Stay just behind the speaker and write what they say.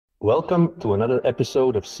Welcome to another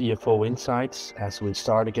episode of CFO Insights as we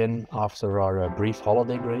start again after our brief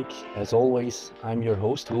holiday break. As always, I'm your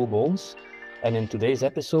host, Roel Boons, and in today's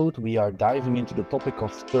episode, we are diving into the topic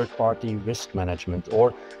of third-party risk management,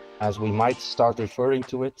 or as we might start referring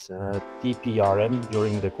to it, TPRM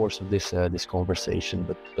during the course of this conversation.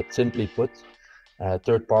 But simply put,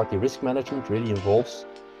 third-party risk management really involves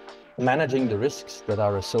managing the risks that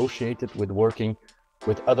are associated with working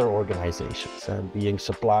with other organizations, being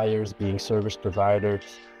suppliers, being service providers,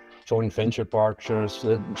 joint venture partners,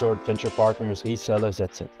 resellers,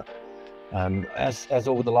 etc. As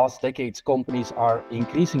over the last decades, companies are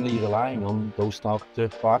increasingly relying on those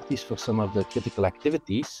third parties for some of the critical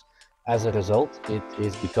activities. As a result, it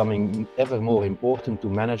is becoming ever more important to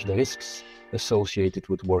manage the risks associated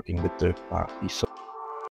with working with third parties. So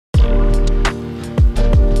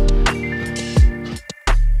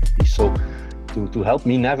to help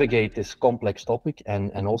me navigate this complex topic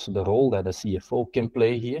and also the role that a CFO can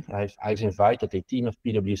play here, I've invited a team of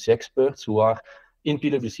PwC experts who are in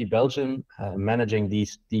PwC Belgium managing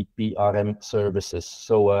these TPRM services.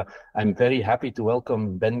 So I'm very happy to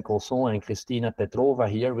welcome Ben Colson and Christina Petrova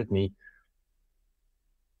here with me.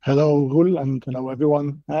 Hello, Roel, and hello,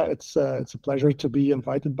 everyone. It's a pleasure to be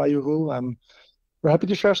invited by you, Roel. We're happy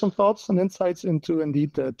to share some thoughts and insights into,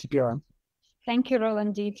 indeed, TPRM. Thank you, Roel.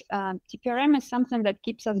 Indeed, TPRM is something that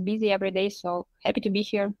keeps us busy every day, so happy to be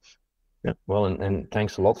here. Yeah, well, and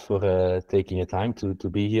thanks a lot for taking the time to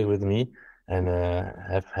be here with me and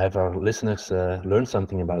have our listeners learn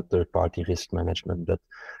something about third-party risk management. But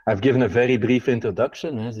I've given a very brief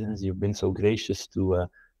introduction, as you've been so gracious to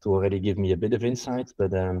already give me a bit of insight.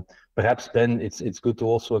 But perhaps, Ben, it's good to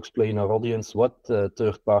also explain our audience what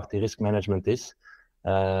third-party risk management is.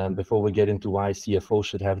 Before we get into why CFOs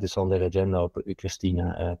should have this on their agenda,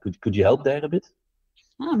 Christina, could you help there a bit?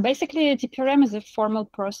 Basically, TPRM is a formal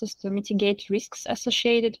process to mitigate risks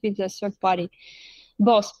associated with the third party,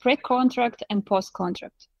 both pre-contract and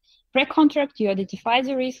post-contract. Pre-contract, you identify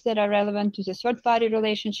the risks that are relevant to the third-party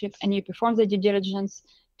relationship, and you perform the due diligence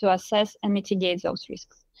to assess and mitigate those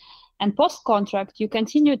risks. And post-contract, you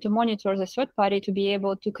continue to monitor the third party to be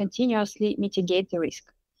able to continuously mitigate the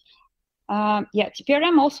risk.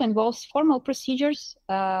 TPRM also involves formal procedures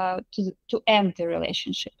to end the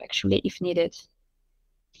relationship, actually, if needed.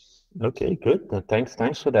 Okay, good.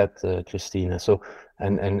 Thanks for that, Christina. So,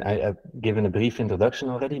 and I've given a brief introduction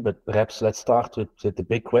already, but perhaps let's start with the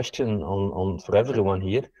big question on for everyone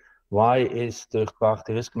here. Why is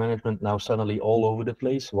third-party risk management now suddenly all over the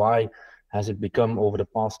place? Why has it become over the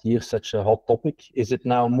past year such a hot topic? Is it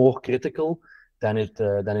now more critical than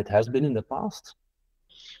it has been in the past?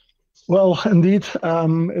 Well, indeed,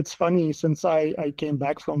 it's funny, since I came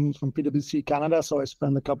back from PwC Canada, so I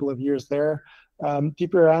spent a couple of years there.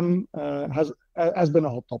 TPRM has been a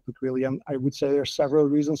hot topic, really, and I would say there are several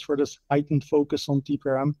reasons for this heightened focus on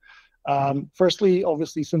TPRM. Firstly,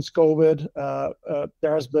 obviously, since COVID,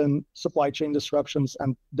 there has been supply chain disruptions,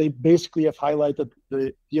 and they basically have highlighted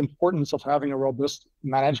the importance of having a robust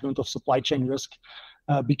management of supply chain risk.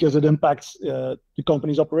 Because it impacts the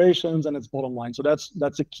company's operations and its bottom line. So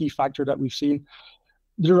that's a key factor that we've seen.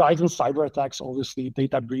 The rise in cyber attacks, obviously,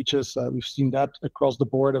 data breaches, we've seen that across the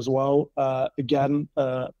board as well. Again,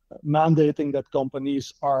 mandating that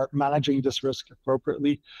companies are managing this risk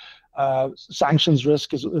appropriately. Sanctions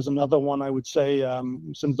risk is another one, I would say.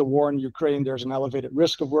 Since the war in Ukraine, there's an elevated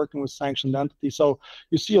risk of working with sanctioned entities. So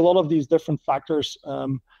you see a lot of these different factors,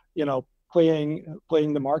 playing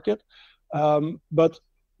the market. But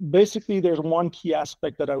basically, there's one key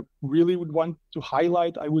aspect that I really would want to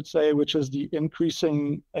highlight, I would say, which is the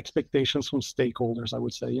increasing expectations from stakeholders, I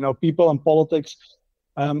would say. People in politics,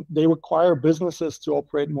 they require businesses to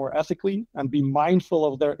operate more ethically and be mindful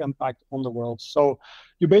of their impact on the world. So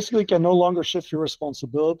you basically can no longer shift your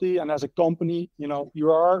responsibility. And as a company, you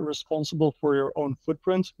are responsible for your own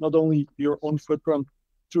footprint, not only your own footprint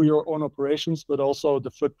to your own operations, but also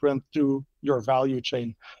the footprint to your value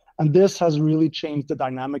chain. And this has really changed the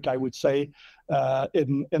dynamic, I would say,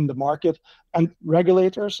 in the market. And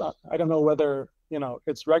regulators, I don't know whether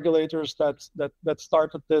it's regulators that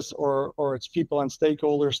started this or it's people and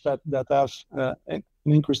stakeholders that have an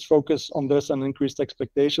increased focus on this and increased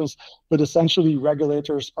expectations. But essentially,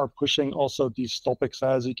 regulators are pushing also these topics,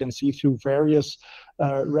 as you can see through various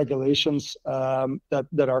regulations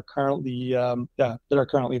that are currently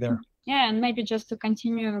there. Yeah, and maybe just to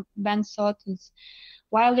continue Ben's thought is,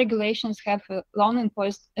 while regulations have long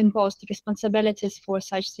imposed responsibilities for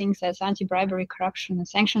such things as anti-bribery, corruption, and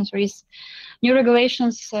sanctions risks, new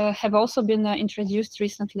regulations have also been introduced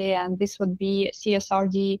recently, and this would be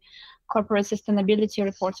CSRD, Corporate Sustainability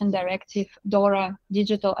Reporting Directive, DORA,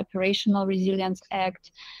 Digital Operational Resilience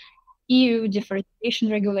Act, EU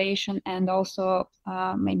deforestation regulation, and also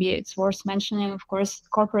maybe it's worth mentioning, of course,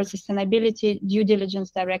 Corporate Sustainability Due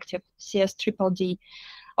Diligence Directive, CSDDD.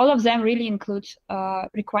 All of them really include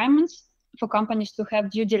requirements for companies to have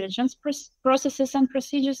due diligence processes and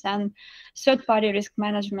procedures and third-party risk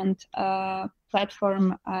management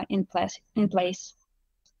platform in place.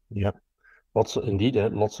 Yeah,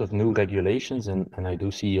 lots of new regulations, and I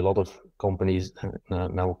do see a lot of companies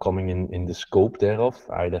now coming in the scope thereof,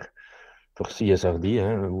 either for CSRD,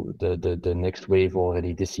 the next wave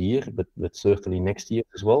already this year, but certainly next year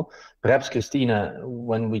as well. Perhaps, Christina,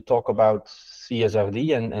 when we talk about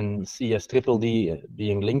CSRD and CSDDD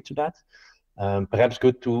being linked to that, perhaps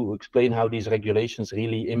good to explain how these regulations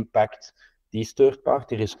really impact these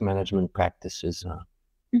third-party risk management practices.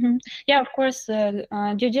 Mm-hmm. Yeah, of course,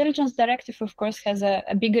 due diligence directive, of course, has a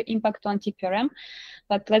bigger impact on TPRM.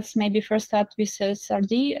 But let's maybe first start with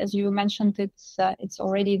CSRD. As you mentioned, it's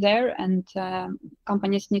already there, and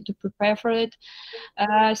companies need to prepare for it.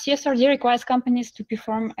 CSRD requires companies to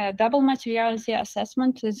perform a double materiality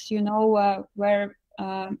assessment, as you know, where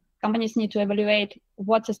companies need to evaluate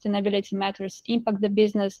what sustainability matters impact the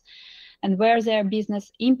business, and where their business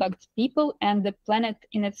impacts people and the planet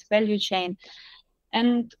in its value chain.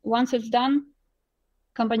 And once it's done,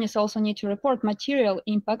 companies also need to report material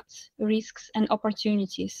impacts, risks, and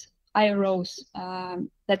opportunities, IROs,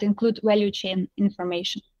 that include value chain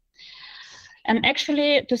information. And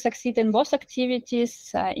actually, to succeed in both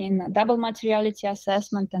activities, in double materiality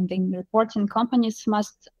assessment and in reporting, companies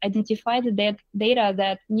must identify the data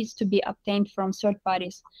that needs to be obtained from third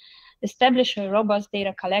parties, establish a robust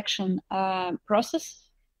data collection process,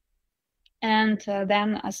 and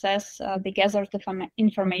then assess the gathered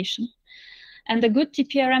information. And a good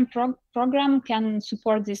TPRM program can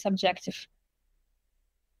support this objective.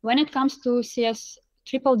 When it comes to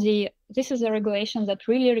CSDDD, this is a regulation that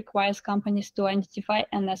really requires companies to identify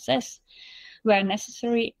and assess, where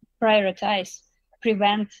necessary, prioritize,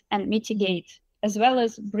 prevent, and mitigate, as well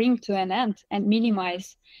as bring to an end and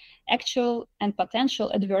minimize actual and potential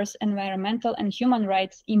adverse environmental and human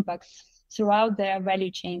rights impacts throughout their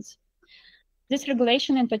value chains. This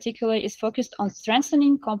regulation in particular is focused on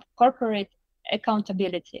strengthening corporate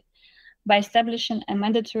accountability by establishing a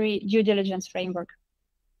mandatory due diligence framework.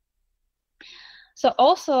 So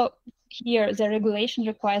also here, the regulation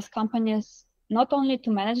requires companies not only to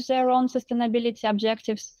manage their own sustainability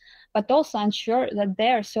objectives, but also ensure that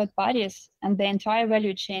their third parties and the entire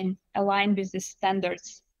value chain align with these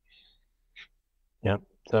standards. Yeah.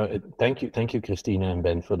 So thank you, Christina and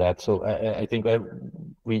Ben, for that. So I think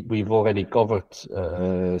we've already covered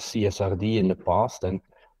CSRD in the past and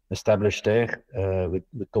established there with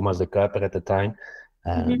Thomas de Kuiper at the time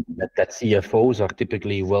that CFOs are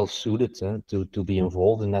typically well suited to be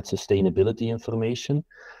involved in that sustainability information.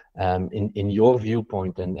 In your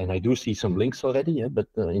viewpoint, and I do see some links already, but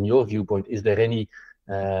in your viewpoint, is there any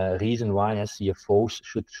reason why CFOs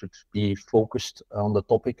should be focused on the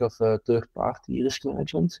topic of third-party risk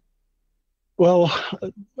management? Well,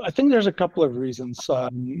 I think there's a couple of reasons.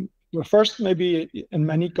 First, maybe in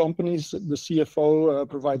many companies, the CFO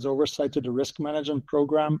provides oversight to the risk management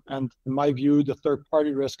program, and in my view, the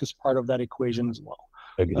third-party risk is part of that equation as well.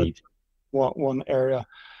 Agreed. One area.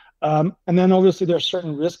 And then obviously there are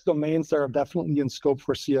certain risk domains that are definitely in scope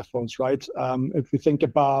for CFOs, right? If we think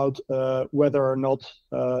about whether or not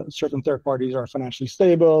certain third parties are financially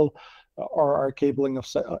stable or are capable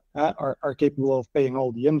of paying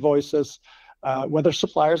all the invoices, whether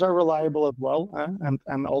suppliers are reliable as well,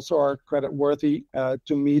 and also are credit worthy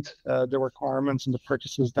to meet the requirements and the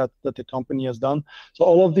purchases that the company has done. So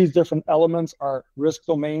all of these different elements are risk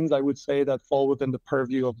domains, I would say, that fall within the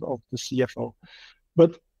purview of the CFO.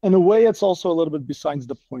 But in a way, it's also a little bit besides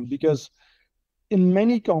the point, because in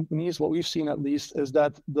many companies, what we've seen at least is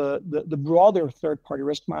that the broader third-party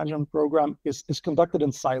risk management program is conducted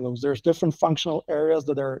in silos. There's different functional areas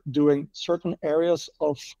that are doing certain areas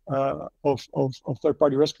of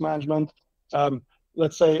third-party risk management.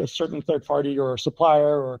 Let's say a certain third party or a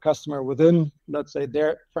supplier or a customer within, let's say,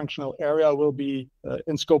 their functional area will be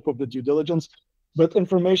in scope of the due diligence. But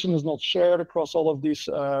information is not shared across all of these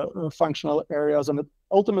functional areas, and it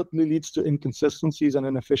ultimately leads to inconsistencies and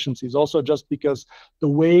inefficiencies. Also, just because the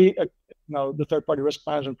way the third-party risk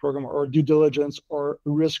management program or due diligence or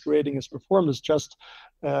risk rating is performed is just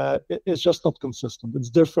not consistent. It's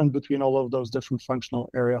different between all of those different functional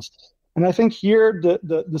areas. And I think here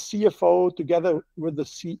the CFO together with the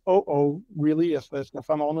COO really, if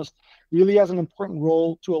I'm honest, really has an important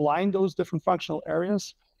role to align those different functional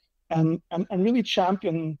areas and really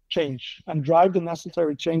champion change and drive the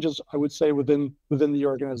necessary changes, I would say, within the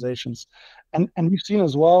organizations. And we've seen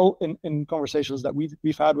as well in conversations that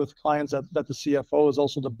we've had with clients that the CFO is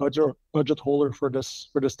also the budget holder for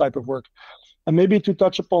this type of work. And maybe to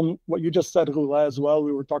touch upon what you just said, Roulette, as well,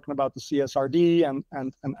 we were talking about the CSRD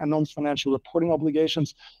and non-financial reporting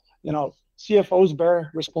obligations. CFOs bear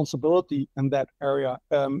responsibility in that area.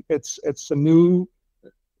 It's a new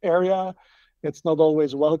area. It's not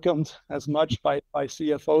always welcomed as much by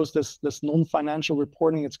CFOs. This non-financial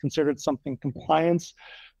reporting, it's considered something compliance.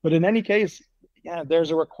 But in any case,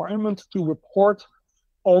 there's a requirement to report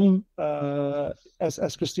on,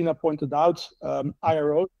 as Christina pointed out,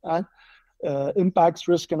 IRO, impacts,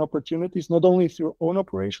 risk, and opportunities, not only through your own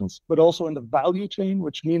operations, but also in the value chain,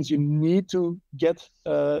 which means you need to get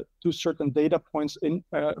to certain data points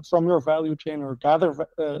from your value chain, or gather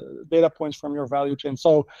data points from your value chain.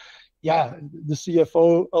 So, the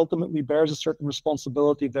CFO ultimately bears a certain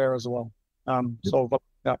responsibility there as well.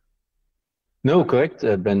 No, correct,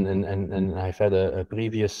 Ben, and I've had a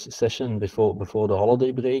previous session before the holiday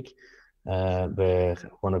break, where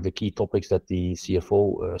one of the key topics that the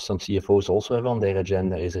some CFOs also have on their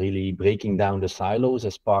agenda is really breaking down the silos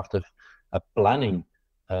as part of planning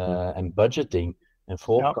and budgeting and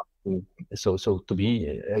forecasting. So to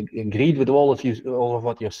be agreed with all of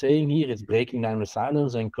what you're saying here, it's breaking down the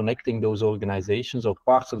silos and connecting those organizations or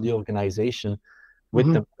parts of the organization with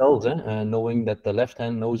themselves, knowing that the left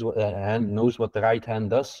hand knows what the right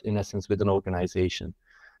hand does, in essence, with an organization.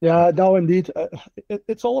 Yeah, no, indeed.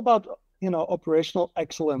 It's all about operational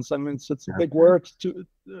excellence. I mean, it's a big word,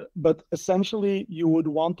 but essentially, you would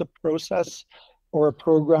want a process or a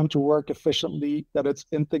program to work efficiently, that it's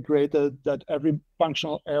integrated, that every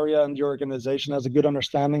functional area in the organization has a good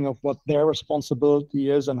understanding of what their responsibility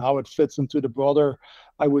is and how it fits into the broader,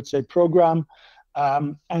 I would say, program.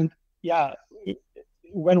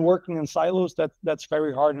 When working in silos, that's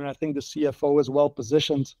very hard, and I think the CFO is well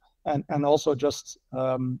positioned and also just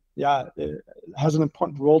has an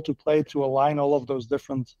important role to play to align all of those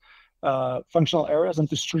different functional areas and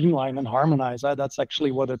to streamline and harmonize. That's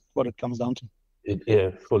actually what it comes down to.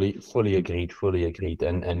 Fully agreed,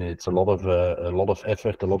 and it's a lot of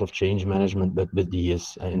effort, a lot of change management, but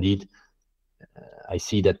these indeed. I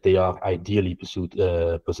see that they are ideally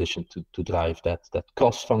positioned to drive that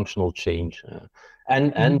cross-functional change,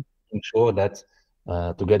 and making sure that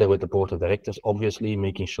together with the board of directors, obviously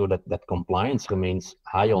making sure that compliance remains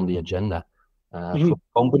high on the agenda for the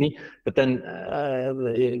company. But then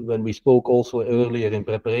when we spoke also earlier in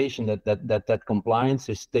preparation, that compliance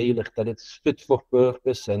is tailored, that it's fit for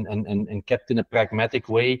purpose and kept in a pragmatic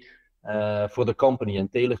way for the company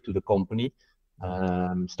and tailored to the company.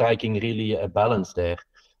 Striking really a balance there.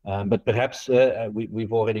 But perhaps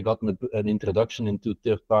we've already gotten an introduction into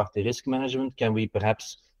third-party risk management. Can we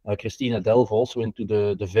perhaps, Christina, delve also into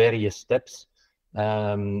the various steps, what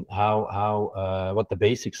the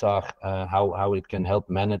basics are, how it can help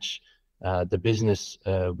manage the business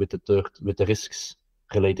with the risks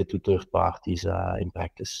related to third parties in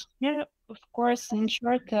practice? Yeah, of course. In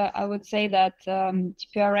short, I would say that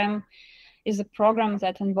TPRM is a program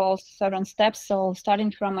that involves certain steps. So starting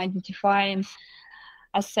from identifying,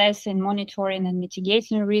 assessing, monitoring, and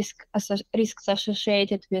mitigating risks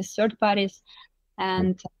associated with third parties,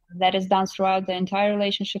 and that is done throughout the entire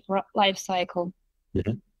relationship life cycle.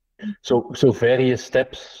 Yeah. So various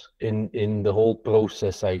steps in the whole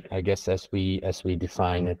process, I guess, as we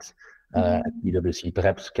define it at PwC.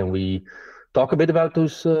 Perhaps can we talk a bit about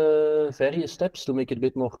those various steps to make it a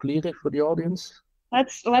bit more clear for the audience?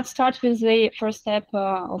 Let's start with the first step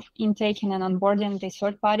of intaking and onboarding the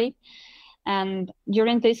third party. And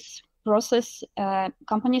during this process,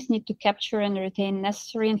 companies need to capture and retain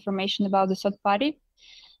necessary information about the third party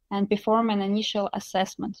and perform an initial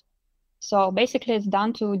assessment. So basically, it's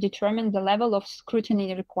done to determine the level of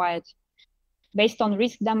scrutiny required based on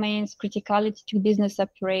risk domains, criticality to business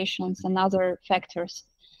operations, and other factors.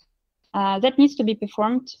 That needs to be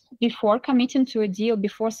performed before committing to a deal,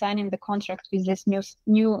 before signing the contract with this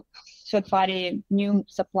new third party, new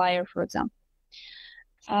supplier, for example.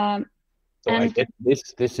 I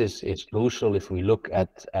guess this is crucial if we look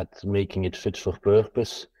at making it fit for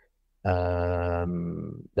purpose. That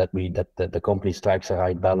the company strikes a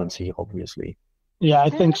right balance here, obviously. Yeah, I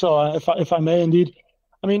think so. If I may, indeed.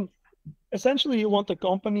 I mean, essentially, you want the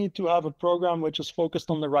company to have a program which is focused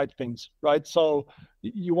on the right things, right? So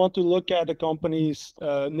you want to look at the company's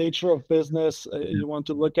nature of business. You want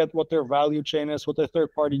to look at what their value chain is, what their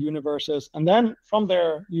third-party universe is. And then from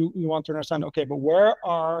there, you want to understand, okay, but where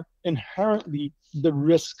are inherently the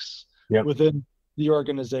risks within the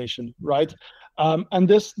organization, right? And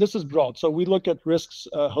this is broad. So we look at risks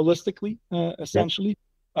holistically, essentially.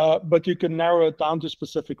 But you can narrow it down to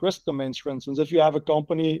specific risk domains. For instance, if you have a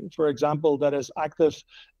company, for example, that is active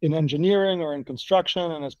in engineering or in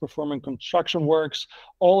construction and is performing construction works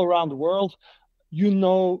all around the world, you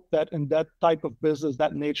know that in that type of business,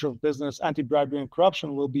 that nature of business, anti-bribery and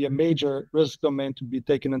corruption will be a major risk domain to be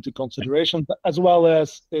taken into consideration, as well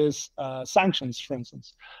as sanctions, for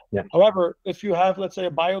instance. However, if you have, let's say,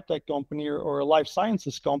 a biotech company or a life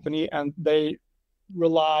sciences company, and they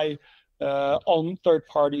rely on third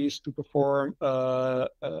parties to perform,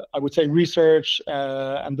 I would say, research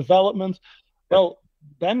and development, well,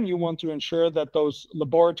 then you want to ensure that those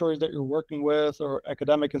laboratories that you're working with or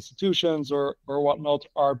academic institutions or whatnot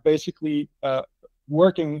are basically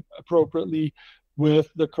working appropriately with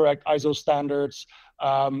the correct ISO standards.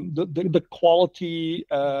 The quality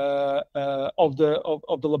of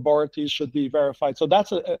the laboratories should be verified. So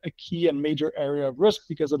that's a key and major area of risk,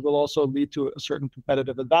 because it will also lead to a certain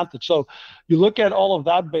competitive advantage. So you look at all of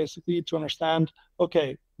that basically to understand,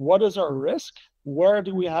 okay, what is our risk? Where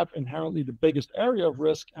do we have inherently the biggest area of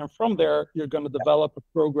risk? And from there, you're going to develop a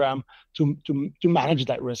program to manage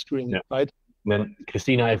that risk, really, right? Then,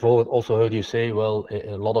 Christina, I've also heard you say, well,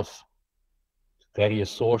 a lot of various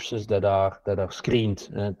sources that are screened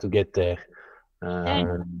to get there.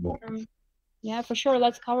 Yeah, for sure.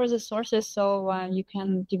 Let's cover the sources. So you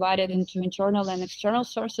can divide it into internal and external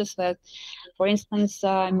sources. That, for instance,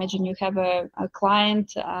 imagine you have a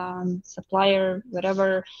client, supplier,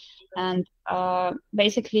 whatever, and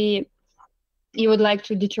basically you would like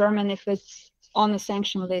to determine if it's on a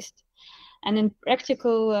sanction list. And in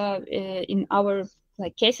practical, in our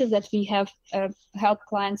cases that we have helped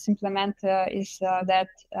clients implement is that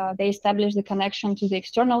they establish the connection to the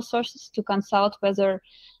external sources to consult whether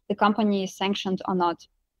the company is sanctioned or not.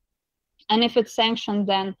 And if it's sanctioned,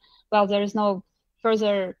 then, well, there is no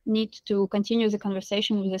further need to continue the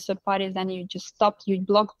conversation with the third parties. Then you just stop, you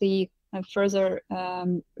block the further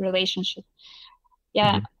relationship.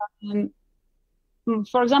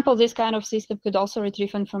 For example, this kind of system could also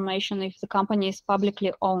retrieve information if the company is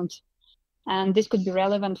publicly owned. And this could be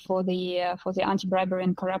relevant for the anti-bribery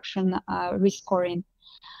and corruption risk scoring.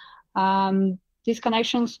 These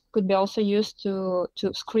connections could be also used to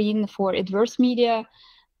screen for adverse media.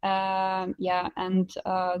 And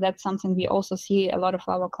that's something we also see a lot of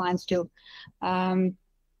our clients do.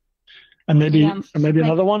 And maybe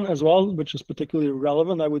another one as well, which is particularly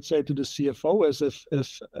relevant, I would say, to the CFO, is if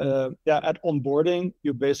at onboarding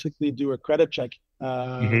you basically do a credit check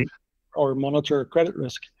or monitor credit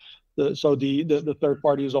risk. So the third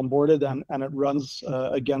party is onboarded and it runs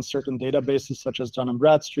against certain databases such as Dun &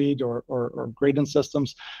 Bradstreet or grading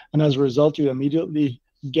systems, and as a result, you immediately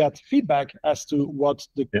get feedback as to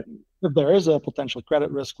if there is a potential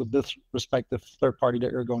credit risk with this respective third party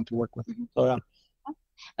that you're going to work with. So yeah.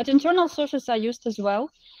 But internal sources are used as well.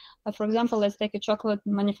 For example, let's take a chocolate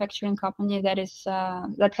manufacturing company that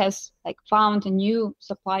has found a new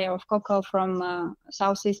supplier of cocoa from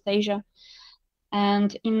Southeast Asia.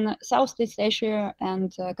 And in Southeast Asia,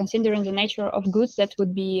 and considering the nature of goods that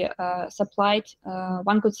would be supplied,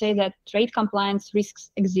 one could say that trade compliance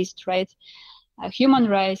risks exist, right? Human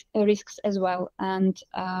rights risks as well, and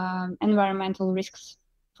environmental risks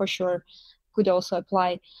for sure could also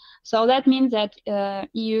apply. So that means that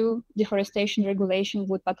EU deforestation regulation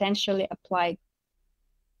would potentially apply.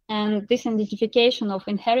 And this identification of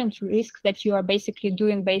inherent risks that you are basically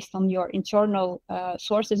doing based on your internal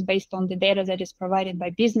sources, based on the data that is provided by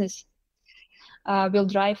business, will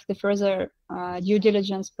drive the further due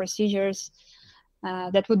diligence procedures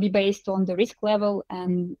that would be based on the risk level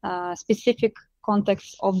and specific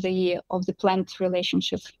context of the plant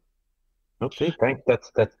relationship. Okay,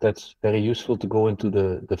 thanks. That's very useful to go into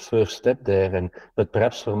the first step there. But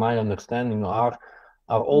perhaps for my understanding, are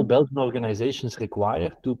all Belgian organizations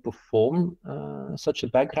required to perform such a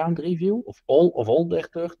background review of all their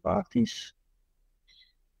third parties?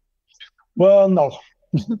 Well, no.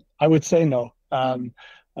 I would say no.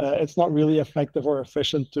 It's not really effective or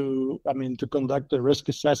efficient to conduct a risk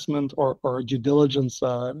assessment or due diligence,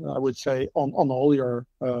 I would say, on all your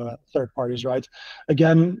third parties, right?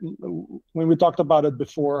 Again, when we talked about it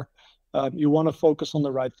before, you want to focus on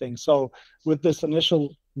the right thing. So with this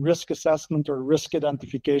initial risk assessment or risk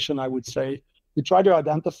identification, I would say, we try to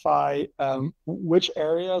identify which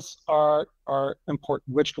areas are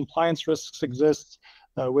important, which compliance risks exist,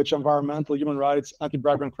 which environmental, human rights,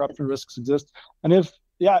 anti-bribery and corruption risks exist. And if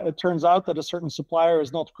it turns out that a certain supplier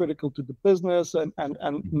is not critical to the business and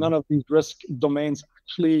none of these risk domains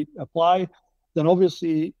actually apply, then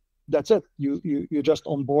obviously that's it. You just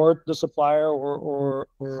onboard the supplier or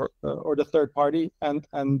the third party, and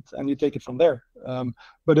you take it from there.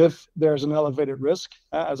 But if there's an elevated risk,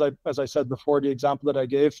 as I said before, the example that I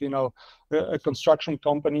gave, a construction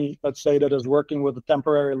company, let's say, that is working with a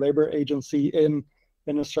temporary labor agency in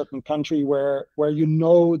a certain country where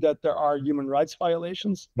that there are human rights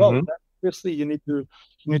violations, well, obviously you need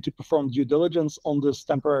to perform due diligence on this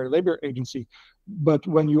temporary labor agency. But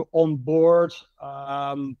when you onboard,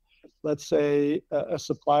 let's say, a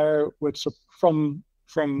supplier which from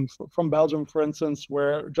Belgium, for instance,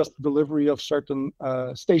 where just delivery of certain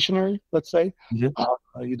stationery, let's say,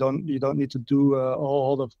 you don't need to do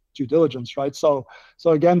all of due diligence, right? So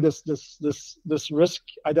again, this risk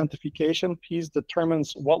identification piece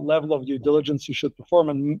determines what level of due diligence you should perform,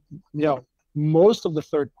 and most of the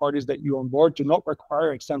third parties that you onboard do not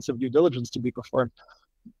require extensive due diligence to be performed.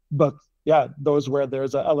 But yeah, those where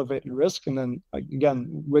there's an elevated risk, and then again,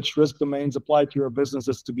 which risk domains apply to your business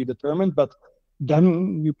is to be determined, but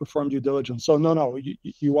then you perform due diligence. So no,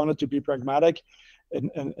 you want it to be pragmatic.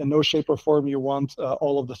 In no shape or form you want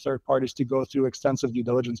all of the third parties to go through extensive due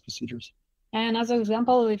diligence procedures. And as an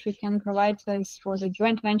example, if we can provide this for the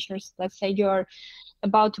joint ventures, let's say you're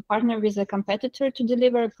about to partner with a competitor to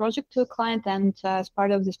deliver a project to a client, and as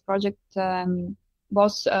part of this project,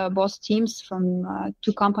 both teams from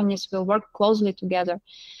two companies will work closely together.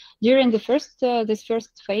 During this first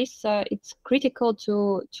phase, it's critical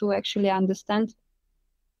to actually understand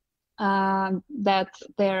that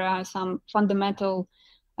there are some fundamental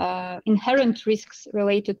inherent risks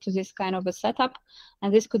related to this kind of a setup,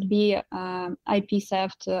 and this could be IP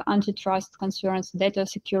theft, antitrust concerns, data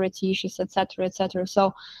security issues, etc., etc.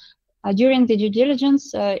 So during the due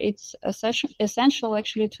diligence, it's essential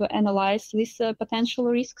actually to analyze these potential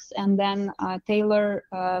risks and then tailor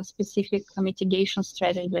specific mitigation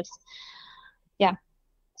strategies. Yeah.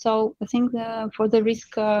 So I think for the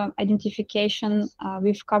risk identification,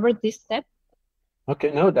 we've covered this step.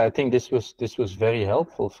 Okay, no, I think this was very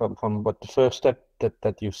helpful from what the first step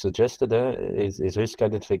that you've suggested is risk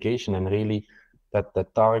identification, and really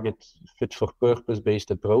that target fit for purpose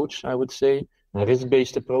based approach, I would say, a risk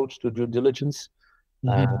based approach to due diligence.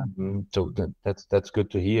 So that's good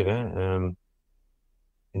to hear.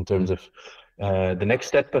 In terms of the next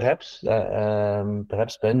step, perhaps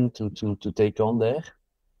Ben to take on there.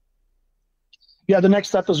 Yeah, the next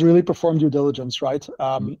step is really perform due diligence, right?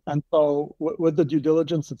 And so with the due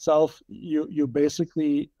diligence itself, you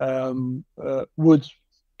basically would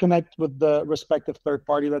connect with the respective third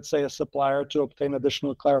party, let's say a supplier, to obtain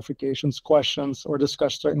additional clarifications, questions, or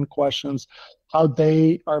discuss certain questions, how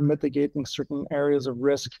they are mitigating certain areas of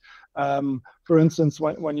risk. For instance,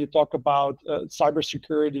 when you talk about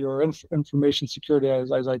cybersecurity or information security,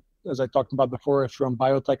 as I talked about before, if you're in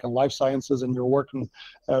biotech and life sciences and you're working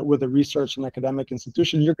with a research and academic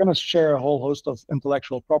institution, you're going to share a whole host of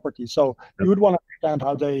intellectual property. So you would want to understand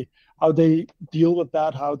how they deal with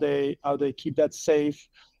that, how they keep that safe,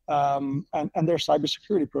 and their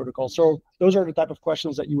cybersecurity protocol. So those are the type of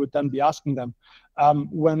questions that you would then be asking them.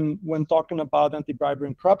 When talking about anti-bribery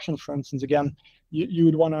and corruption, for instance, again, you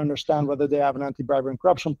would want to understand whether they have an anti-bribery and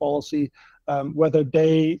corruption policy, whether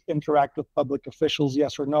they interact with public officials,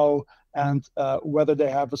 yes or no, and whether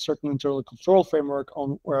they have a certain internal control framework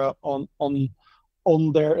on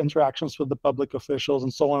their interactions with the public officials,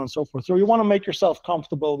 and so on and so forth. So you want to make yourself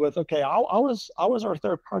comfortable with, okay, how is our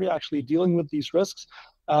third party actually dealing with these risks?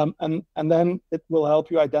 And then it will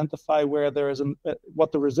help you identify where there is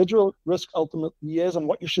what the residual risk ultimately is and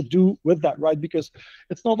what you should do with that, right? Because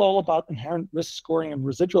it's not all about inherent risk scoring and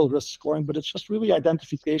residual risk scoring, but it's just really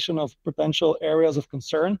identification of potential areas of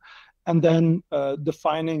concern, and then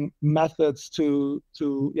defining methods to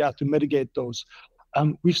mitigate those.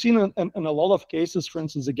 We've seen in a lot of cases, for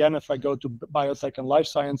instance, again, if I go to biotech and life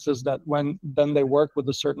sciences, that when then they work with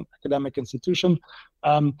a certain academic institution,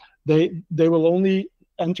 they will only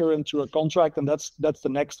enter into a contract, and that's the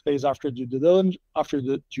next phase after the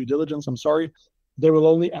due diligence. They will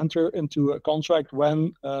only enter into a contract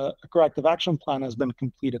when a corrective action plan has been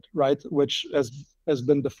completed, right? Which has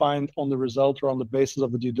been defined on the result or on the basis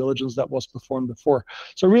of the due diligence that was performed before.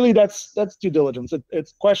 So really, that's due diligence.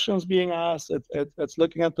 It's questions being asked. It's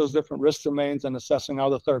looking at those different risk domains and assessing how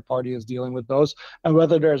the third party is dealing with those, and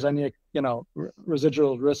whether there's any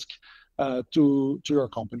residual risk to your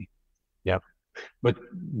company. Yeah. But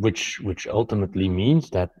which ultimately means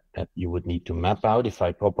that you would need to map out, if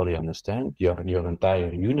I properly understand, your entire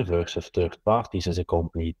universe of third parties as a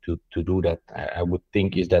company to do that. I would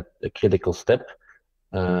think, is that a critical step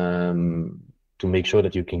to make sure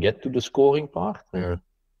that you can get to the scoring part? I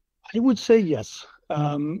would say yes.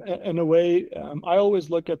 in a way, I always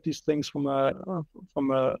look at these things from a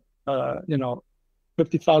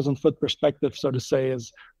 50,000-foot perspective, so to say,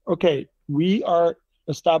 is okay, we are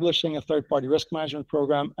establishing a third-party risk management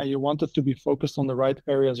program, and you want it to be focused on the right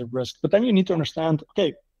areas of risk. But then you need to understand,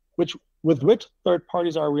 okay, with which third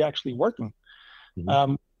parties are we actually working?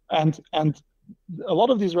 Mm-hmm. And a lot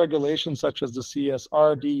of these regulations, such as the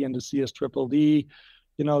CSRD and the CSDDD,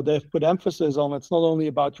 they've put emphasis on it's not only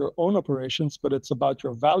about your own operations, but it's about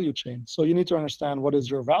your value chain. So you need to understand what is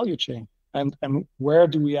your value chain and where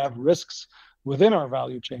do we have risks within our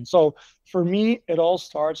value chain. So for me, it all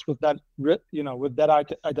starts with that, with that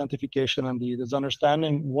identification indeed, is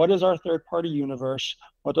understanding what is our third-party universe,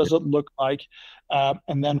 what does it look like,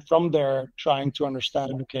 and then from there trying to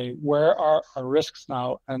understand, okay, where are our risks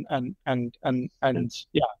now, and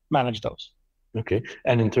manage those. Okay,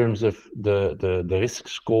 and in terms of the risk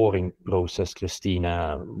scoring process,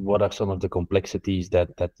 Christina, what are some of the complexities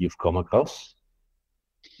that you've come across?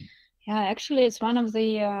 Yeah, actually, it's one of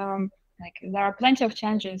the there are plenty of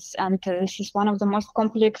challenges, and this is one of the most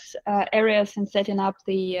complex areas in setting up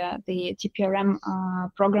the TPRM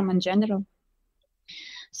program in general.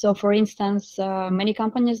 So, for instance, many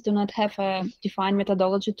companies do not have a defined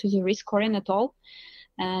methodology to the risk scoring at all,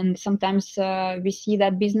 and sometimes we see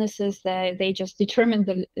that businesses they just determine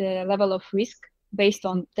the level of risk based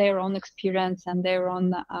on their own experience and their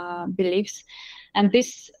own beliefs, and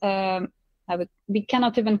this we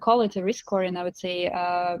cannot even call it a risk scoring, I would say.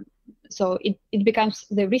 So it becomes,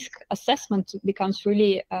 the risk assessment becomes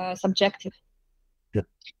really subjective. Yeah.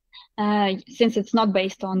 Since it's not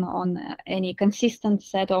based on any consistent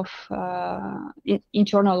set of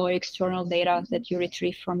internal or external data that you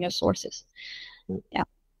retrieve from your sources. Yeah.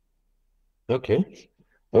 Okay.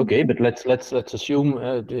 Okay, but let's assume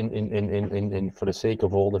in for the sake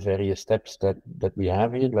of all the various steps that we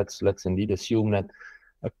have here, let's indeed assume that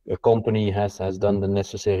a company has done the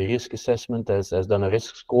necessary risk assessment, has done a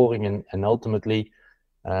risk scoring, and ultimately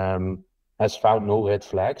has found no red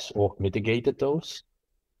flags or mitigated those.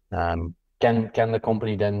 Can the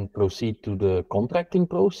company then proceed to the contracting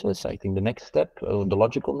process? I think the next step, the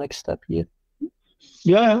logical next step here.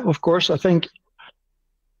 Yeah, of course. I think,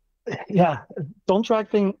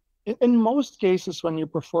 contracting, in most cases, when you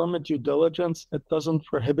perform a due diligence, it doesn't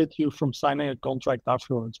prohibit you from signing a contract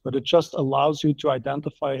afterwards, but it just allows you to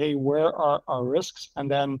identify, hey, where are our risks?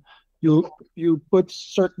 And then you put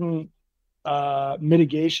certain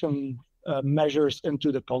mitigation measures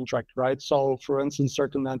into the contract, right? So, for instance,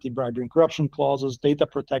 certain anti-bribery and corruption clauses, data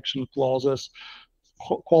protection clauses,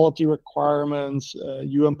 quality requirements,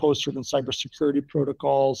 you impose certain cybersecurity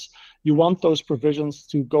protocols. You want those provisions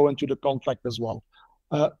to go into the contract as well.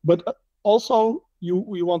 But also,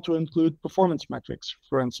 we want to include performance metrics,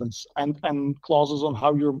 for instance, and clauses on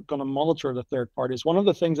how you're going to monitor the third parties. One of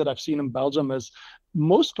the things that I've seen in Belgium is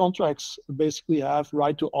most contracts basically have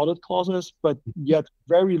right to audit clauses, but yet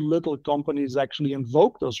very little companies actually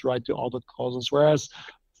invoke those right to audit clauses. Whereas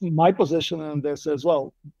my position in this is,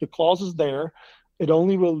 well, the clause is there. It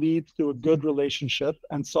only will lead to a good relationship.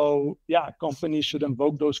 And so, companies should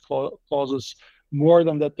invoke those clauses more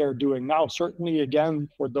than that they're doing now, certainly again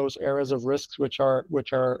for those areas of risks which are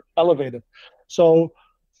elevated. So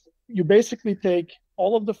you basically take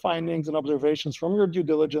all of the findings and observations from your due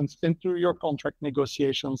diligence into your contract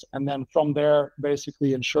negotiations, and then from there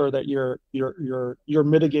basically ensure that you're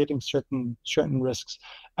mitigating certain risks.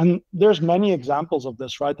 And there's many examples of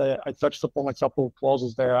this, right? I touched upon a couple of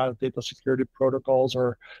clauses there, data security protocols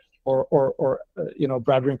or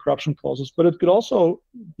bribery and corruption clauses, but it could also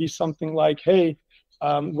be something like, hey,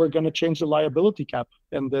 we're going to change the liability cap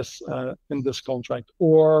in this contract,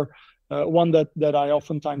 or one that I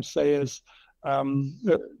oftentimes say is,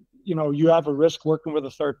 you have a risk working with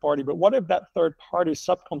a third party, but what if that third party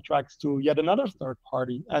subcontracts to yet another third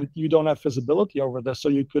party and you don't have visibility over this? So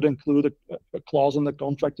you could include a clause in the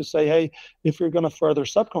contract to say, hey, if you're going to further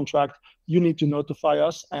subcontract, you need to notify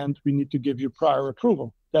us and we need to give you prior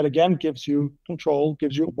approval. That again gives you control,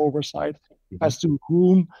 gives you oversight as to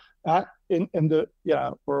whom or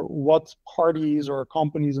what parties or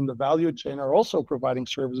companies in the value chain are also providing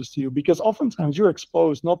services to you, because oftentimes you're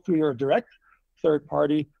exposed not through your direct third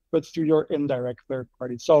party, but through your indirect third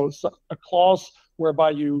party. So a clause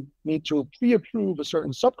whereby you need to pre-approve a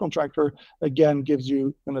certain subcontractor, again, gives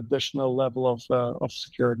you an additional level of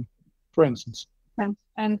security, for instance.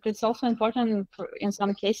 And it's also important in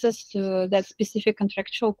some cases that specific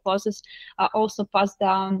contractual clauses are also passed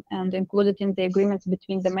down and included in the agreements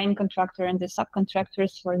between the main contractor and the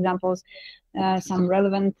subcontractors. For example, some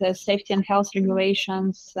relevant safety and health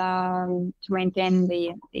regulations to maintain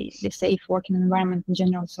the safe working environment in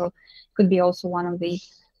general. So it could be also one of the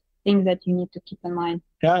things that you need to keep in mind.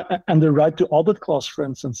 Yeah, and the right to audit clause, for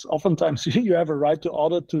instance. Oftentimes you have a right to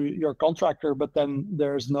audit to your contractor, but then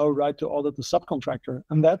there's no right to audit the subcontractor.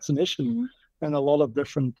 And that's an issue in a lot of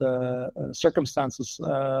different circumstances.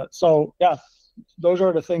 So yeah, those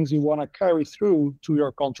are the things you want to carry through to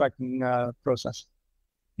your contracting process.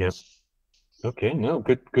 Yes. Okay, no,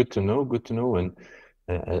 good to know. And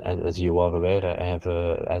as you are aware, I have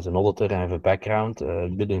as an auditor, I have a background a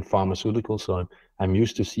bit in pharmaceuticals, so I'm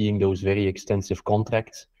used to seeing those very extensive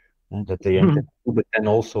contracts that they enter into. But then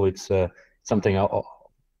also it's something I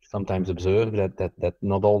sometimes observe that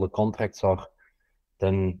not all the contracts are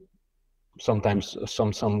then sometimes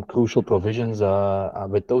some crucial provisions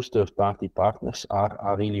with those third-party partners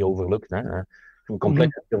are really overlooked. From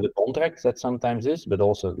complexity of the contracts that sometimes is, but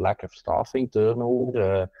also lack of staffing,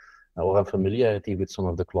 turnover, or unfamiliarity with some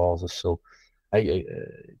of the clauses. So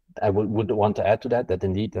I would want to add to that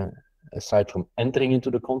indeed, aside from entering into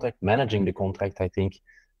the contract, managing the contract, I think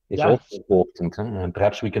is also important. And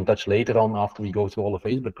perhaps we can touch later on after we go through all the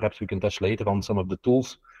phases, but perhaps we can touch later on some of the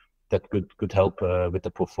tools that could help with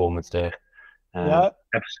the performance there. Perhaps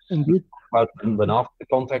indeed. About when after the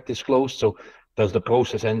contract is closed. So does the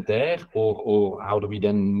process end there, or how do we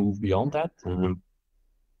then move beyond that?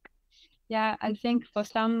 Yeah, I think for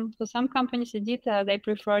some companies, indeed, they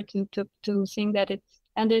prefer to think that it's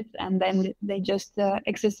ended and then they just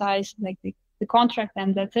exercise like the contract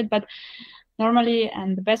and that's it. But normally,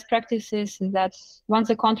 and the best practice is that once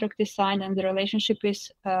the contract is signed and the relationship is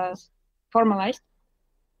formalized,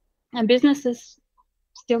 and businesses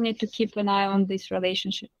still need to keep an eye on this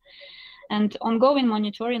relationship. And ongoing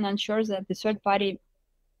monitoring ensures that the third party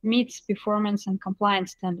meets performance and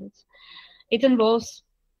compliance standards. It involves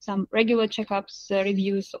some regular checkups,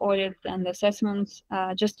 reviews, audits, and assessments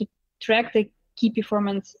just to track the key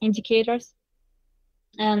performance indicators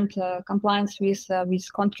and compliance with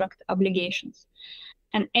contract obligations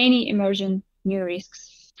and any emerging new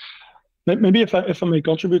risks. Maybe if I may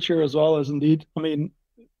contribute here as well, as indeed, I mean,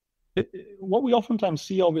 what we oftentimes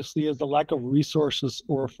see, obviously, is the lack of resources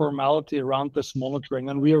or formality around this monitoring,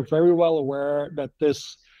 and we are very well aware that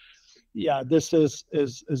this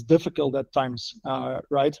is difficult at times,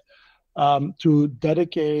 right? To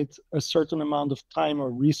dedicate a certain amount of time or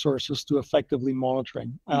resources to effectively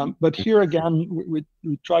monitoring. But here again, we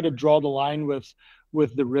try to draw the line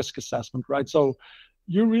with the risk assessment, right? So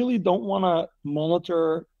you really don't want to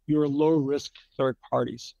monitor your low risk third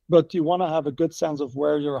parties, but you want to have a good sense of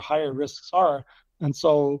where your higher risks are. And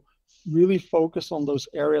so really focus on those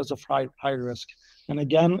areas of high risk. And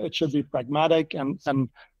again, it should be pragmatic, and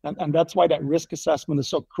that's why that risk assessment is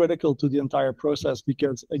so critical to the entire process,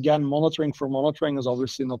 because again, monitoring for monitoring is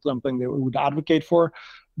obviously not something that we would advocate for,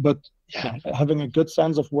 but having a good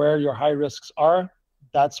sense of where your high risks are,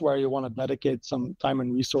 that's where you want to dedicate some time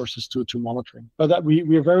and resources to monitoring. But that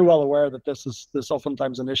we are very well aware that this is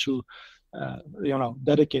oftentimes an issue,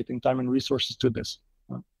 dedicating time and resources to this.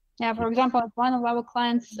 Yeah, for example, at one of our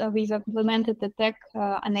clients, we've implemented the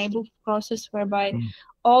tech-enabled process whereby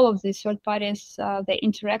all of these third parties they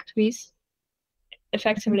interact with,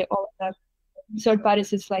 effectively all of the third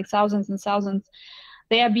parties, it's like thousands and thousands.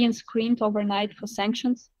 They are being screened overnight for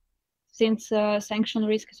sanctions, since sanction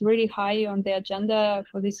risk is really high on the agenda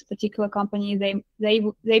for this particular company.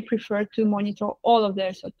 They prefer to monitor all of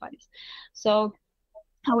their third parties. So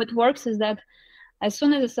how it works is that as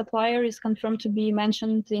soon as a supplier is confirmed to be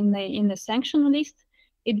mentioned in the sanction list,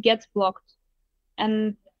 it gets blocked.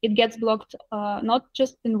 And it gets blocked not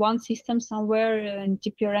just in one system somewhere in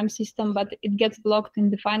TPRM system, but it gets blocked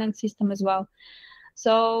in the finance system as well.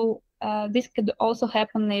 So this could also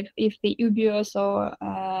happen if the UBOs or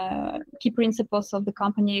key principles of the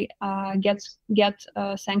company get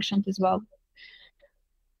sanctioned as well.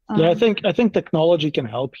 Yeah, I think technology can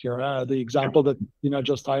help here. The example that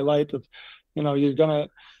just highlighted, you're gonna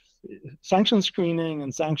sanction screening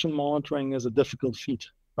and sanction monitoring is a difficult feat,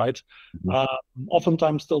 right?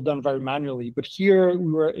 Oftentimes still done very manually, but here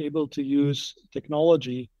we were able to use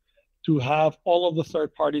technology to have all of the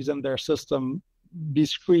third parties in their system be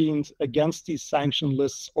screened against these sanction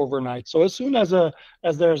lists overnight. So as soon as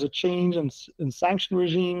there's a change in sanction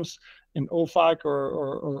regimes in OFAC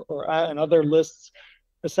or in other lists,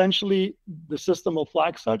 essentially the system will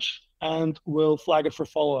flag such and will flag it for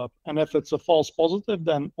follow-up. And if it's a false positive,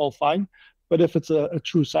 then all fine. But if it's a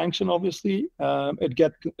true sanction, obviously,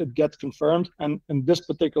 it gets confirmed. And in this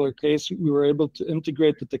particular case, we were able to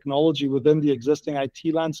integrate the technology within the existing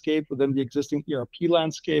IT landscape, within the existing ERP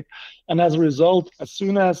landscape. And as a result, as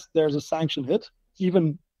soon as there's a sanction hit,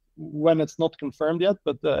 even when it's not confirmed yet,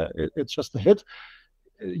 but it's just a hit,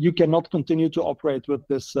 you cannot continue to operate with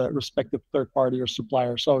this respective third party or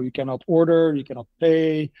supplier. So you cannot order, you cannot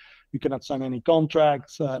pay, you cannot sign any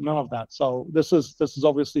contracts, none of that. So this is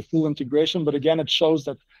obviously full integration, but again, it shows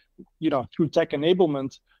that, through tech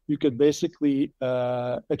enablement, you could basically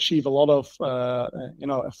achieve a lot of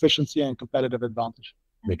efficiency and competitive advantage.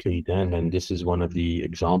 Agreed, and this is one of the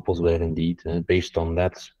examples where indeed, based on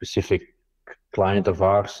that specific client of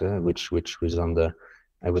ours, which was on the,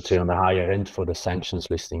 I would say, on the higher end for the sanctions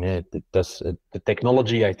listing, the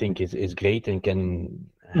technology, I think, is great and can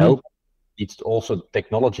help. It's also,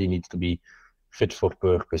 technology needs to be fit for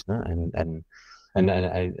purpose, and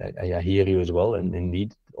I hear you as well. And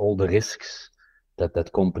indeed, all the risks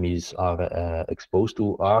that companies are exposed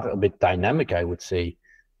to are a bit dynamic, I would say,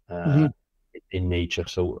 in nature.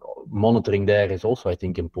 So monitoring there is also, I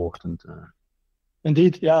think, important.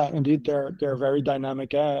 Indeed, they're very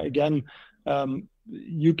dynamic. Again,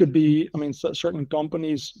 you could be, certain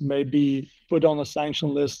companies may be put on a sanction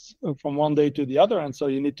list from one day to the other, and so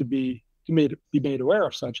you need to be made aware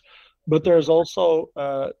of such. But there's also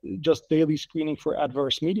just daily screening for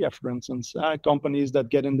adverse media, for instance, companies that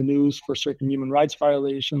get in the news for certain human rights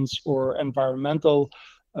violations or environmental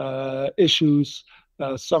issues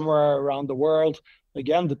somewhere around the world.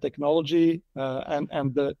 Again, the technology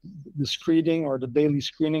and the screening or the daily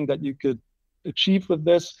screening that you could achieve with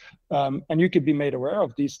this, and you could be made aware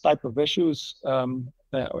of these type of issues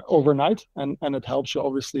overnight, and it helps you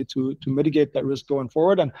obviously to mitigate that risk going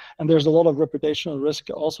forward. And there's a lot of reputational risk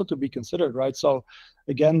also to be considered, right? So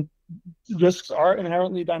again, risks are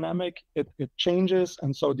inherently dynamic. It changes,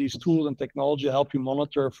 and so these tools and technology help you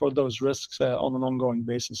monitor for those risks on an ongoing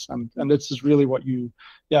basis. And this is really what you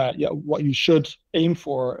should aim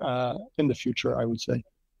for in the future, I would say.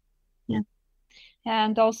 Yeah.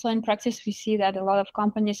 And also in practice, we see that a lot of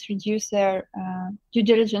companies reduce their due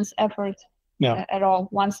diligence effort at all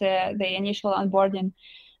once the initial onboarding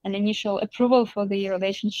and initial approval for the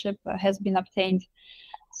relationship has been obtained.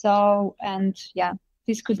 So,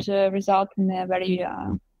 this could result in a very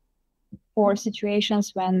poor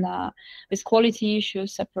situations when with quality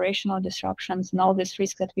issues, operational disruptions, and all these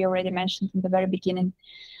risks that we already mentioned in the very beginning.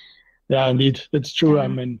 Yeah, indeed, it's true.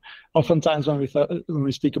 Oftentimes when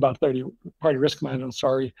we speak about third-party risk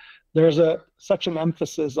management, there's such an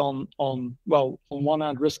emphasis on one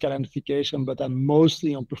hand risk identification, but then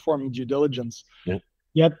mostly on performing due diligence. Yeah.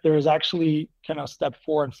 Yet there is actually kind of step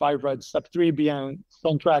 4 and 5, right? Step 3 being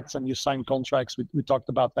contracts, and you sign contracts. We talked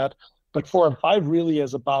about that. But 4 and 5 really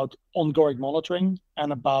is about ongoing monitoring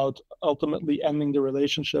and about ultimately ending the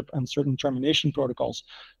relationship and certain termination protocols.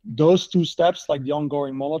 Those 2 steps, like the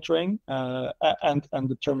ongoing monitoring and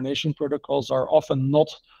the termination protocols, are often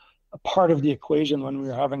not a part of the equation when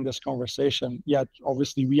we're having this conversation. Yet,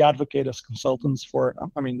 obviously, we advocate as consultants for,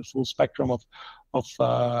 the full spectrum of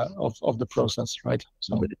the process, right?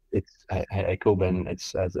 So I echo Ben.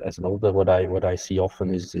 It's as an auditor, what I see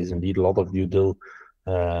often is indeed a lot of due diligence.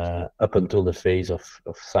 Up until the phase of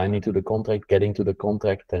signing to the contract, getting to the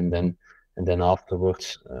contract, and then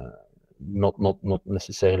afterwards, not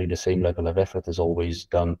necessarily the same level of effort is always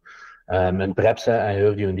done. And perhaps I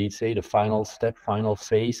heard you indeed say the final step, final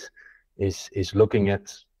phase is looking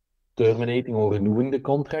at terminating or renewing the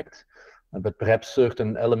contract, but perhaps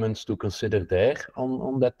certain elements to consider there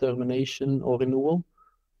on that termination or renewal.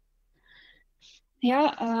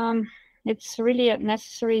 Yeah. It's really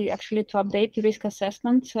necessary actually to update the risk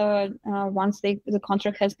assessment once the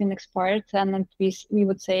contract has been expired, and we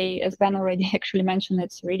would say, as Ben already actually mentioned,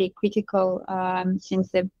 it's really critical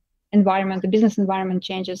since the business environment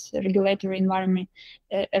changes, regulatory environment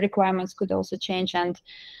requirements could also change, and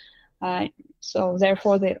so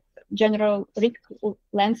therefore the general risk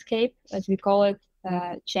landscape, as we call it,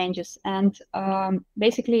 changes, and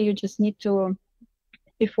basically you just need to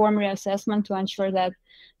perform reassessment to ensure that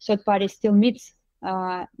third party still meets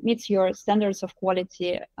your standards of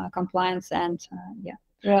quality, compliance, and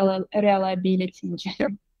reliability in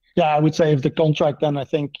general. Yeah, I would say if the contract, then I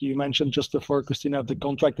think you mentioned just before, Christina, if the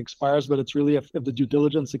contract expires, but it's really if the due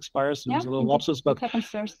diligence expires, there's a little lapsus. But what happens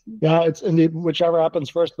first? Yeah, it's indeed whichever happens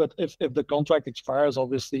first. But if the contract expires,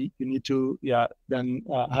 obviously you need to then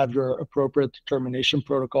have your appropriate termination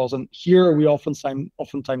protocols. And here we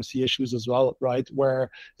oftentimes see issues as well, right?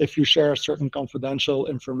 Where if you share certain confidential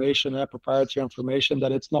information, proprietary information,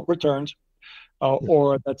 that it's not returned.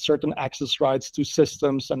 or that certain access rights to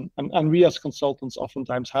systems, and we as consultants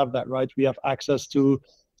oftentimes have that, right? We have access to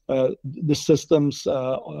the systems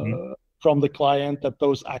from the client, that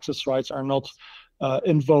those access rights are not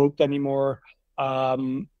invoked anymore.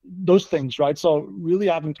 Those things, right? So really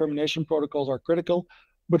having termination protocols are critical.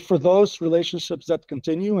 But for those relationships that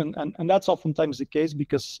continue, and that's oftentimes the case,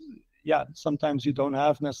 because sometimes you don't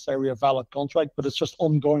have necessarily a valid contract, but it's just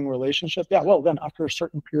ongoing relationship. Yeah, well, then after a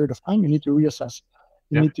certain period of time, you need to reassess.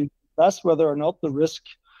 You need to assess whether or not the risk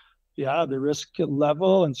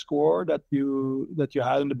level and score that you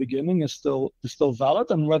had in the beginning is still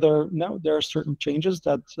valid, and whether there are certain changes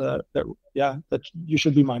that you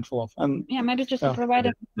should be mindful of. And maybe just to provide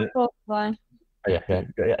a example.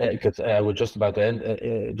 Because I was just about to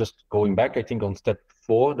end. Just going back, I think on step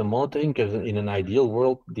 4, the monitoring, because in an ideal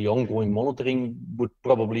world, the ongoing monitoring would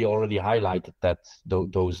probably already highlight that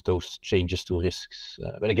those changes to risks.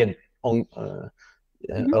 But again, on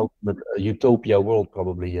ultimate utopia world,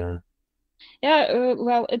 probably.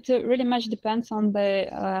 Well, it really much depends on the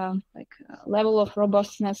level of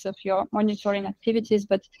robustness of your monitoring activities,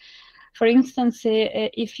 but. For instance,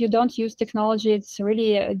 if you don't use technology, it's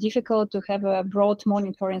really difficult to have a broad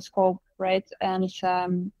monitoring scope, right? And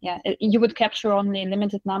you would capture only a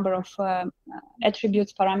limited number of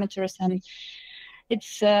attributes, parameters, and it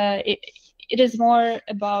is more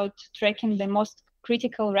about tracking the most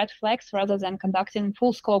critical red flags rather than conducting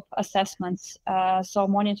full scope assessments. So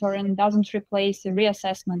monitoring doesn't replace the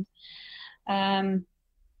reassessment.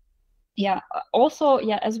 Also,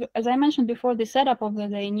 as I mentioned before, the setup of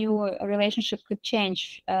the new relationship could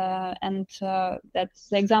change. And that's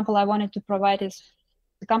the example I wanted to provide is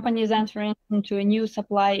the company is entering into a new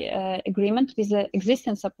supply agreement with the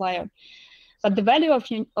existing supplier. But the value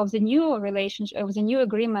of the new relationship, of the new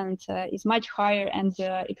agreement is much higher, and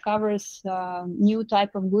it covers new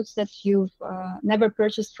type of goods that you've never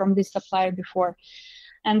purchased from this supplier before.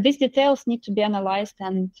 And these details need to be analyzed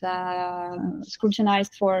and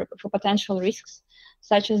scrutinized for potential risks,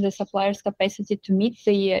 such as the supplier's capacity to meet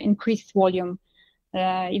the increased volume,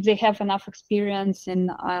 if they have enough experience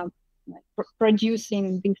in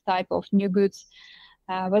producing this type of new goods,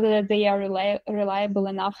 whether they are reliable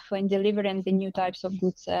enough in delivering the new types of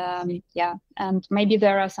goods. And maybe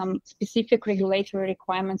there are some specific regulatory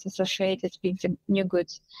requirements associated with the new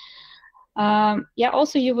goods.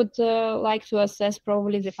 Also, you would like to assess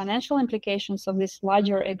probably the financial implications of this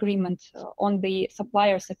larger agreement on the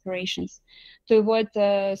suppliers' operations, to avoid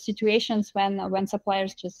situations when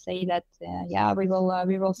suppliers just say that we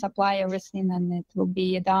will supply everything and it will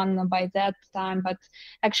be done by that time. But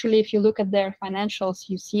actually, if you look at their financials,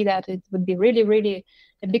 you see that it would be really, really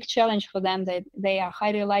a big challenge for them. That they are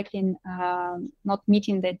highly likely not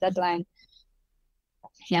meeting the deadline.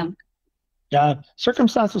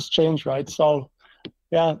 Circumstances change, right? So,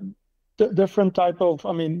 different type of,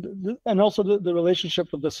 and also the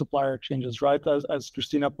relationship with the supplier changes, right? As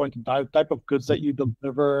Christina pointed out, type of goods that you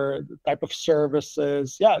deliver, the type of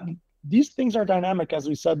services. These things are dynamic, as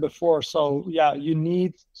we said before. So, you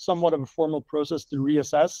need somewhat of a formal process to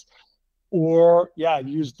reassess, or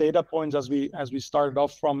use data points as we started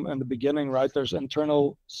off from in the beginning, right? There's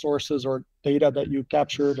internal sources or data that you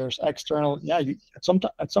capture. There's external.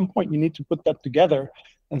 At some point you need to put that together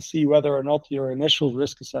and see whether or not your initial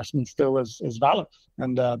risk assessment still is valid.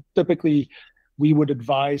 And typically, we would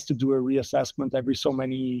advise to do a reassessment every so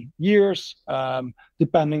many years,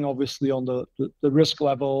 depending obviously on the risk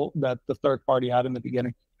level that the third party had in the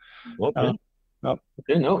beginning. Okay.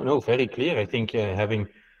 Very clear. I think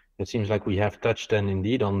it seems like we have touched then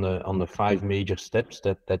indeed on the 5 major steps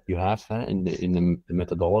that you have in the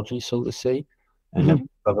methodology, so to say, and have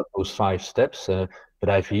covered those 5 steps. But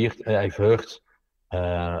I've heard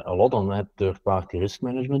a lot on that third-party risk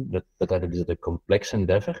management, but that it is a complex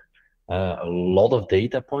endeavor. A lot of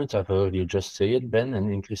data points. I've heard you just say it, Ben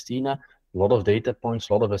and Christina. A lot of data points,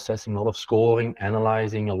 a lot of assessing, a lot of scoring,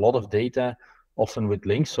 analyzing, a lot of data, often with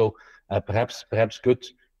links. So perhaps good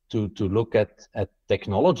to look at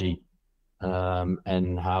technology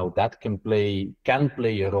and how that can play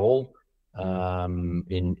a role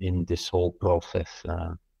in this whole process.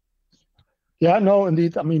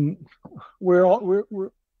 Indeed. I mean,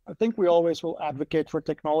 I think we always will advocate for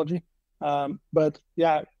technology. But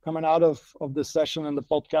coming out of this session and the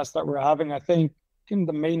podcast that we're having, I think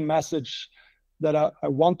the main message that I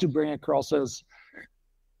want to bring across is,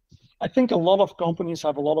 I think a lot of companies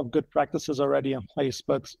have a lot of good practices already in place,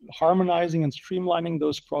 but harmonizing and streamlining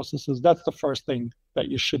those processes, that's the first thing that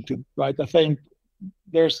you should do, right? I think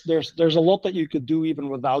there's a lot that you could do even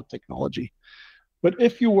without technology. But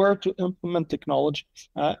if you were to implement technology,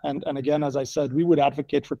 and again, as I said, we would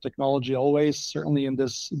advocate for technology always, certainly in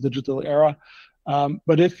this digital era.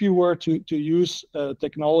 But if you were to use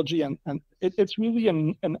technology, and it's really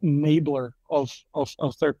an enabler of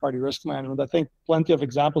third-party risk management. I think plenty of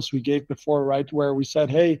examples we gave before, right, where we said,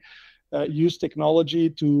 hey, use technology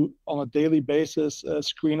to, on a daily basis,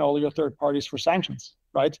 screen all your third parties for sanctions,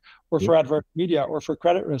 right? Or for adverse media or for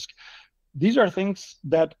credit risk. These are things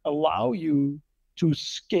that allow you to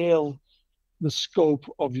scale the scope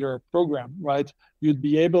of your program, right? You'd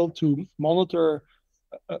be able to monitor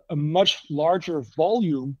a much larger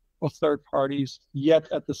volume of third parties,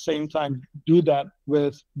 yet at the same time do that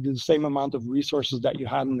with the same amount of resources that you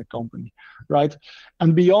had in the company, right?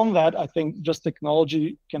 And beyond that, I think just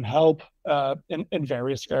technology can help in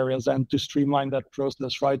various areas and to streamline that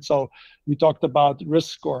process, right? So we talked about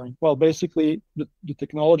risk scoring. Well, basically, the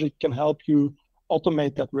technology can help you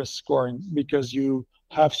automate that risk scoring because you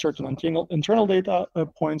have certain internal data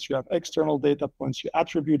points, you have external data points, you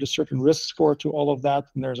attribute a certain risk score to all of that,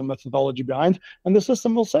 and there's a methodology behind, and the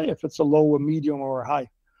system will say if it's a low, a medium, or a high,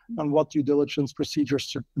 and what due diligence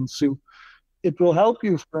procedures to ensue. It will help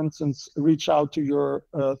you, for instance, reach out to your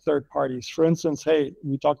third parties. For instance, hey,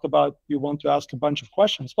 we talked about you want to ask a bunch of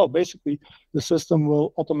questions. Well, basically, the system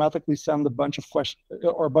will automatically send a bunch of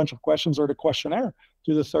questions or the questionnaire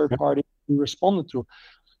to the third party you responded to.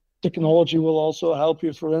 Technology will also help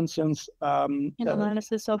you, for instance, in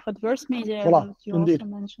analysis of adverse media, voilà, you indeed.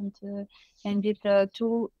 also mentioned, and the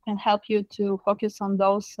tool can help you to focus on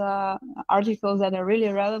those articles that are really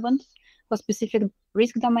relevant for specific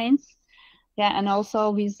risk domains. Yeah, and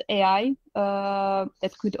also with AI,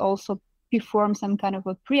 that could also perform some kind of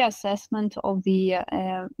a pre-assessment of the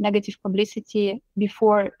negative publicity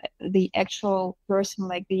before the actual person,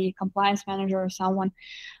 like the compliance manager or someone,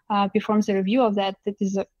 performs a review of that. That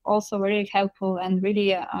is also very helpful and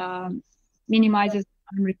really minimizes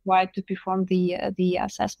the time required to perform the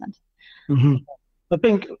assessment. Mm-hmm. I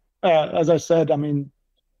think, as I said, I mean,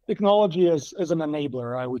 technology is an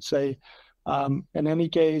enabler, I would say. In any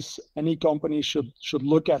case, any company should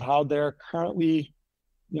look at how they're currently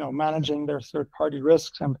managing their third-party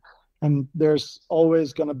risks, and there's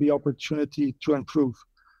always going to be opportunity to improve.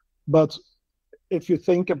 But if you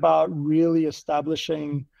think about really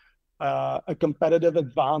establishing a competitive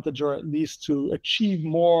advantage, or at least to achieve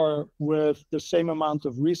more with the same amount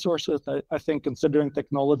of resources, I think considering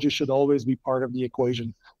technology should always be part of the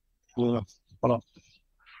equation.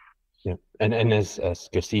 Yeah, and as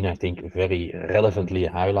Christine, I think, very relevantly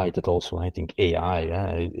highlighted also, I think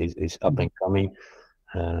AI is up and coming.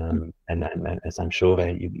 And as I'm sure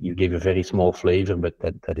you gave a very small flavor, but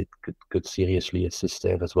that it could seriously assist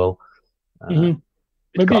there as well.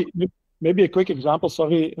 Maybe a quick example.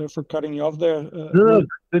 Sorry for cutting you off there. No,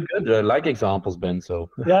 good. I like examples, Ben. So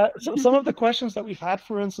yeah, so some of the questions that we've had,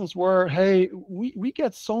 for instance, were, hey, we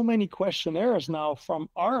get so many questionnaires now from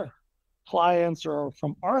our clients or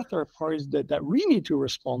from our third parties that we need to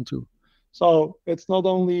respond to. So it's not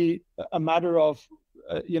only a matter of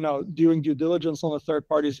doing due diligence on the third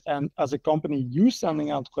parties, and as a company, you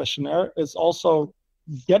sending out questionnaire, is also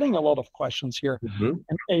getting a lot of questions here. Mm-hmm.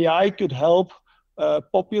 And AI could help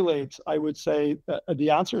populate, I would say, the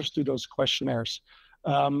answers to those questionnaires.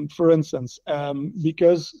 For instance,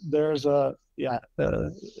 because there's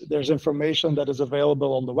information that is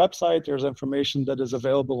available on the website, there's information that is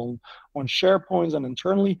available on SharePoints and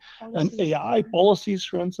internally, and AI policies,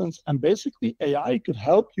 for instance, and basically AI could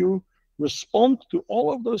help you respond to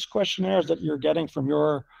all of those questionnaires that you're getting from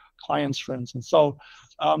your clients, for instance. So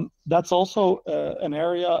that's also an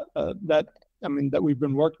area that we've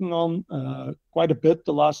been working on quite a bit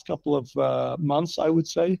the last couple of months, I would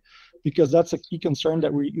say, because that's a key concern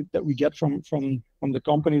that we get from the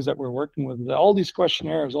companies that we're working with. All these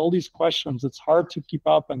questionnaires, all these questions, it's hard to keep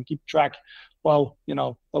up and keep track. Well,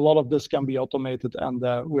 a lot of this can be automated, and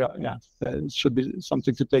it should be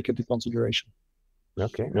something to take into consideration.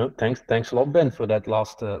 Okay, no, thanks a lot, Ben, for that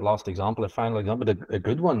last example, a final example, a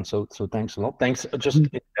good one. So thanks a lot. Thanks just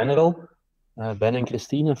in general, Ben and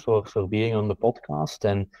Christine, for being on the podcast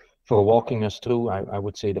and for walking us through, I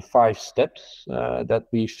would say, the 5 steps that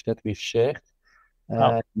we've shared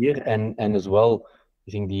here, and as well,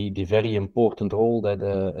 I think the very important role that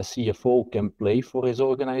a CFO can play for his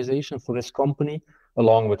organization, for his company,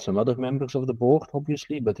 along with some other members of the board,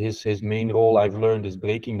 obviously. But his main role, I've learned, is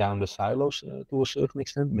breaking down the silos to a certain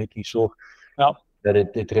extent, making sure that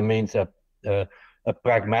it remains a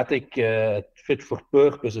pragmatic, fit for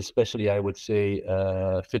purpose, especially I would say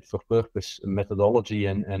fit for purpose methodology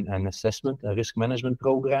and assessment, a risk management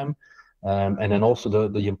program, and then also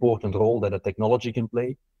the important role that a technology can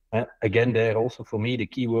play Again, there also for me, the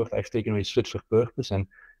key word I've taken away is fit for purpose,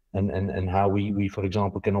 and how we, for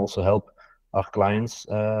example, can also help our clients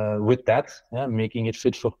with that, making it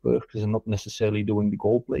fit for purpose and not necessarily doing the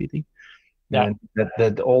gold plating. Yeah. And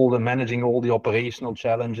that all the managing all the operational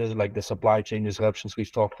challenges like the supply chain disruptions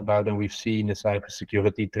we've talked about and we've seen, the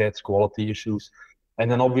cybersecurity threats, quality issues.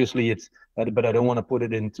 And then obviously it's, but I don't want to put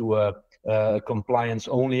it into a compliance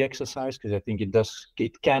only exercise, because I think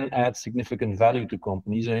it can add significant value to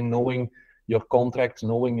companies, and knowing your contracts,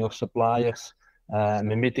 knowing your suppliers, and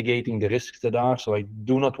mitigating the risks that are. So I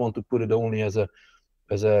do not want to put it only as a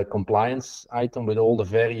compliance item with all the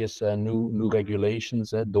various new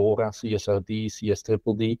regulations, DORA, CSRD,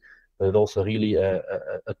 CSDDD, but it's also really a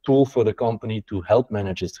tool for the company to help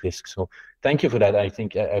manage its risk. So thank you for that. I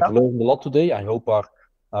think I've learned a lot today. I hope our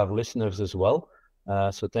listeners as well.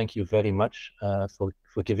 So thank you very much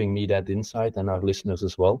for giving me that insight, and our listeners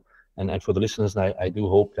as well. And for the listeners, I do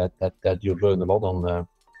hope that you've learned a lot on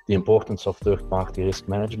the importance of third-party risk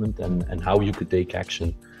management and how you could take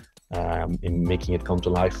action in making it come to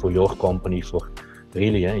life for your company, for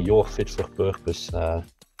really your fit for purpose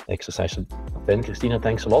exercise. Ben, Christina,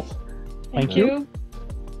 thanks a lot. Thank you.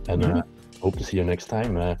 And hope to see you next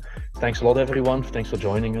time. Thanks a lot, everyone. Thanks for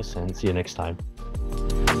joining us, and see you next time.